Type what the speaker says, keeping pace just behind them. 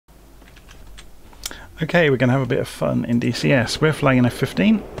Okay, we're going to have a bit of fun in DCS. We're flying an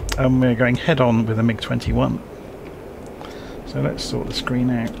F-15 and we're going head on with a MiG-21. So let's sort the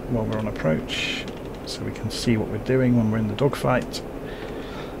screen out while we're on approach so we can see what we're doing when we're in the dogfight.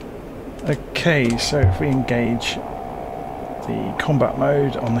 Okay, so if we engage the combat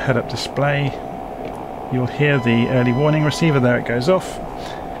mode on the head-up display, you'll hear the early warning receiver. There it goes off,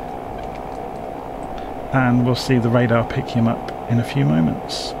 and we'll see the radar pick him up in a few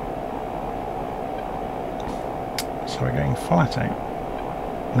moments. So we're going flat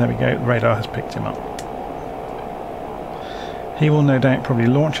out. There we go, the radar has picked him up. He will no doubt probably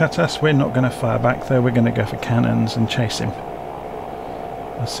launch at us. We're not going to fire back though, we're going to go for cannons and chase him.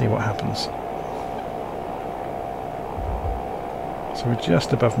 Let's see what happens. So we're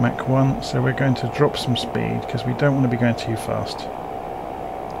just above Mach 1, so we're going to drop some speed because we don't want to be going too fast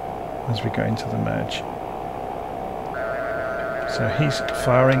as we go into the merge. So he's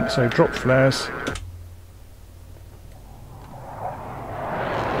firing, so drop flares.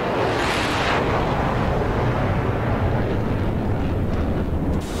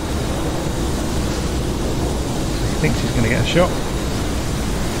 He thinks he's going to get a shot.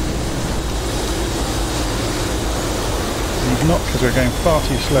 He's not, because we're going far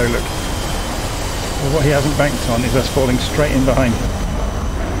too slow, look. Well, what he hasn't banked on is us falling straight in behind him.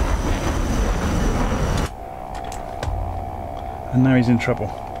 And now he's in trouble.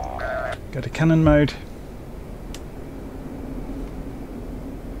 Go to cannon mode.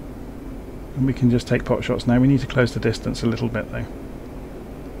 And we can just take pot shots now. We need to close the distance a little bit though.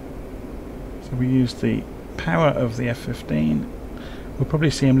 So we use the power of the F-15. We'll probably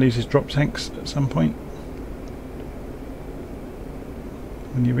see him lose his drop tanks at some point.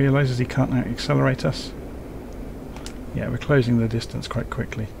 When he realises he can't now accelerate us. Yeah, we're closing the distance quite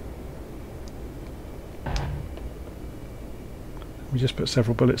quickly. We just put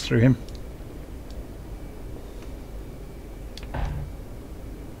several bullets through him.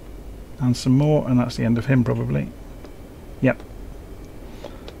 And some more, and that's the end of him probably. Yep.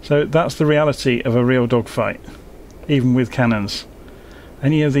 So that's the reality of a real dogfight, even with cannons.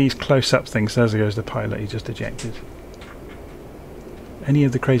 Any of these close-up things, there goes the pilot, he just ejected. Any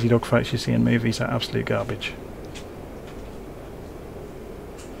of the crazy dogfights you see in movies are absolute garbage.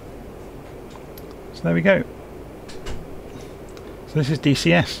 So there we go. So this is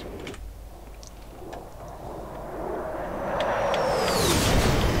DCS.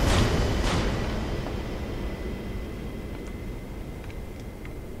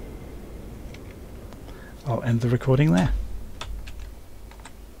 I'll end the recording there.